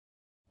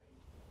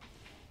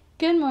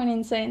Good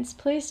morning, Saints.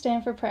 Please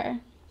stand for prayer.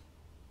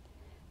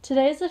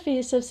 Today is the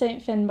feast of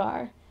St.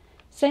 Finbar.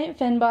 St.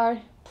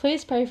 Finbar,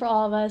 please pray for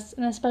all of us,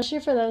 and especially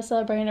for those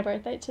celebrating a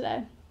birthday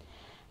today.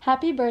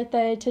 Happy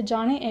birthday to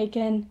Johnny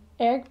Aiken,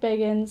 Eric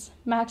Biggins,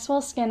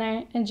 Maxwell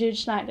Skinner, and Jude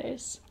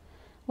Schneiders.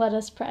 Let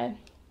us pray.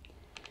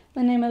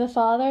 In the name of the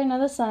Father, and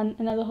of the Son,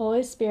 and of the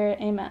Holy Spirit,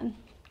 amen.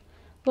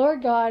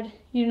 Lord God,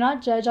 you do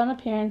not judge on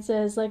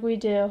appearances like we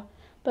do,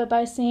 but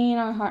by seeing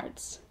our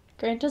hearts.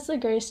 Grant us the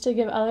grace to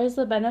give others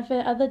the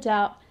benefit of the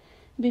doubt,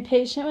 and be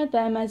patient with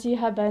them as you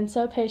have been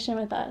so patient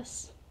with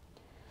us.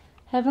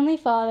 Heavenly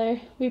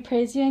Father, we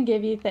praise you and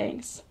give you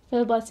thanks for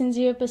the blessings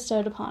you have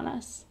bestowed upon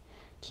us.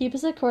 Keep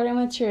us accordant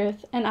with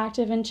truth and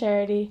active in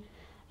charity,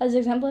 as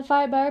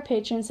exemplified by our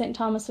patron St.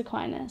 Thomas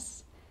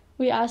Aquinas.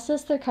 We ask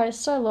this through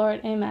Christ our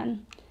Lord.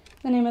 Amen.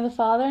 In the name of the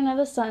Father, and of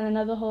the Son, and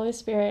of the Holy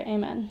Spirit.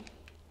 Amen.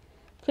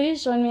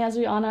 Please join me as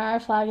we honor our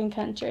flag and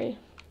country.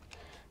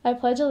 I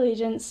pledge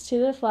allegiance to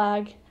the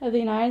flag of the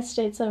United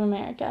States of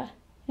America,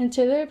 and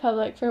to the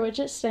republic for which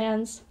it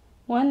stands,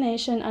 one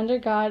nation under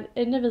God,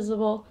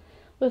 indivisible,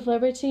 with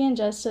liberty and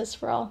justice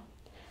for all.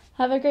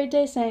 Have a great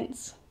day,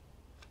 Saints.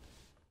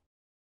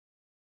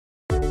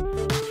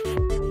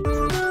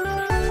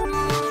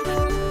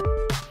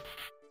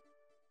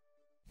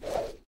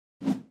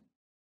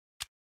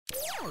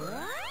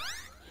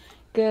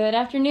 Good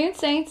afternoon,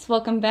 Saints.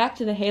 Welcome back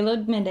to the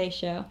Haloed Midday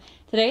Show.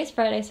 Today is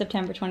Friday,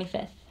 September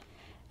 25th.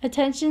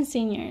 Attention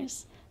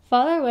seniors.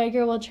 Father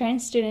Wager will train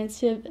students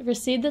who have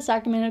received the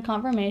sacrament of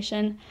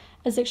confirmation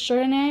as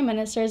extraordinary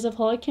ministers of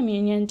Holy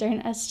Communion during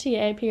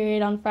STA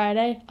period on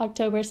Friday,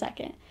 October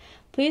 2nd.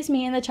 Please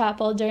meet in the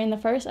chapel during the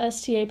first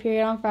STA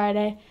period on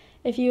Friday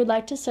if you would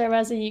like to serve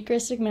as a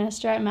Eucharistic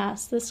minister at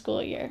Mass this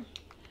school year.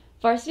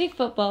 Varsity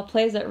football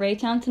plays at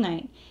Raytown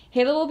tonight.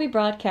 Halo will be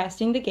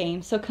broadcasting the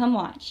game, so come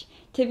watch.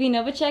 Tivy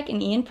Novacek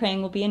and Ian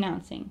Prang will be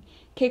announcing.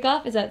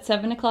 Kickoff is at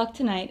 7 o'clock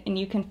tonight, and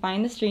you can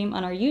find the stream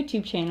on our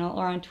YouTube channel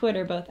or on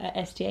Twitter, both at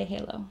STA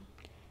Halo.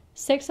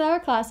 6-hour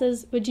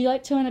classes. Would you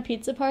like to win a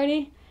pizza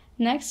party?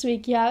 Next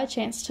week, you have a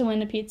chance to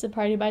win a pizza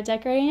party by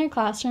decorating your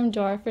classroom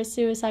door for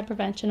suicide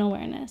prevention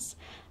awareness.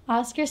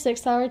 Ask your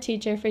 6-hour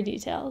teacher for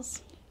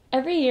details.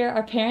 Every year,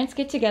 our parents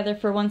get together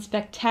for one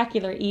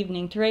spectacular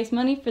evening to raise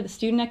money for the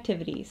student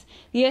activities,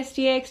 the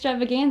STA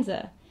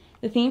Extravaganza.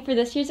 The theme for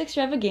this year's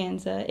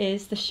extravaganza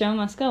is The Show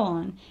Must Go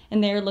On,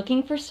 and they are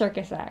looking for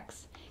circus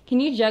acts.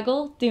 Can you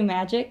juggle, do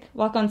magic,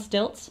 walk on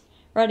stilts,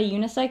 ride a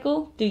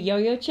unicycle, do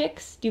yo-yo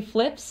tricks, do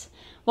flips,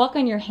 walk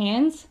on your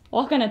hands,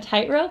 walk on a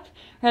tightrope,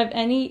 or have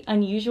any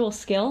unusual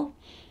skill?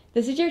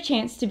 This is your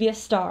chance to be a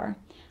star.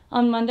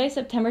 On Monday,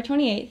 September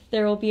 28th,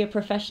 there will be a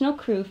professional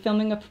crew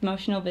filming a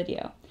promotional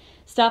video.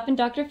 Stop in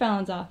Dr.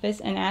 Fallon's office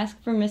and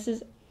ask for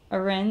Mrs.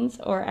 Arends,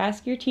 or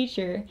ask your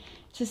teacher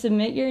to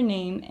submit your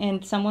name,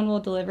 and someone will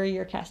deliver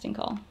your casting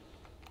call.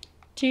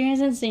 Juniors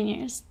and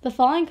seniors, the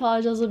following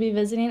colleges will be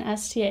visiting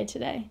STA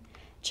today: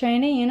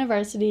 Trinity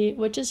University,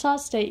 Wichita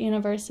State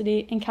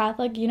University, and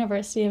Catholic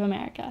University of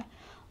America.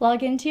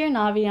 Log into your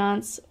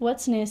Naviance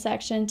What's New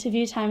section to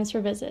view times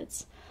for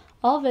visits.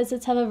 All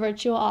visits have a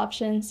virtual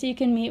option, so you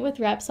can meet with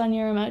reps on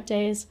your remote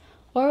days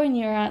or when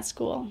you are at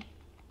school.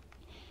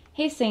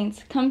 Hey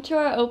Saints, come to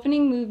our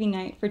opening movie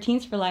night for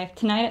Teens for Life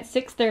tonight at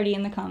 6:30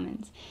 in the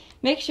Commons.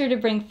 Make sure to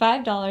bring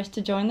 $5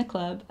 to join the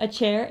club, a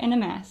chair, and a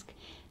mask.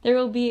 There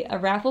will be a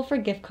raffle for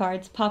gift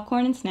cards,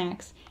 popcorn, and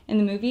snacks, and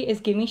the movie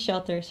is Gimme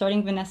Shelter,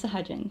 starring Vanessa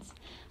Hudgens.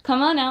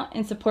 Come on out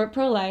and support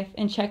pro-life,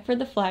 and check for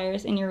the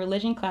flyers in your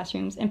religion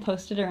classrooms and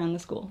post it around the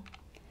school.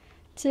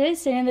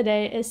 Today's saint of the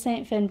day is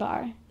St.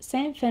 Finbar.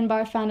 St.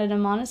 Finbar founded a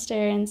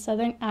monastery in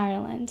southern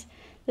Ireland.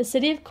 The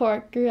city of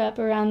Cork grew up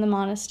around the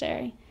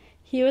monastery.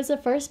 He was the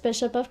first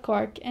bishop of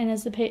Cork and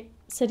is the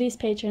city's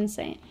patron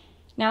saint.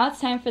 Now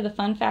it's time for the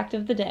fun fact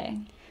of the day.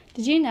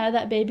 Did you know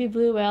that baby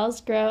blue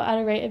whales grow at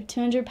a rate of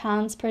 200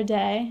 pounds per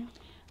day?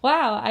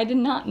 Wow, I did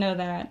not know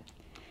that.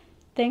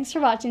 Thanks for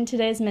watching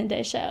today's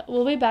Midday Show.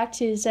 We'll be back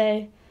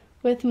Tuesday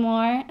with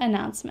more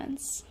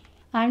announcements.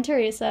 I'm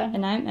Teresa.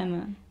 And I'm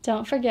Emma.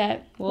 Don't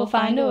forget, we'll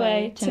find a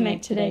way to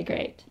make today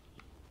great.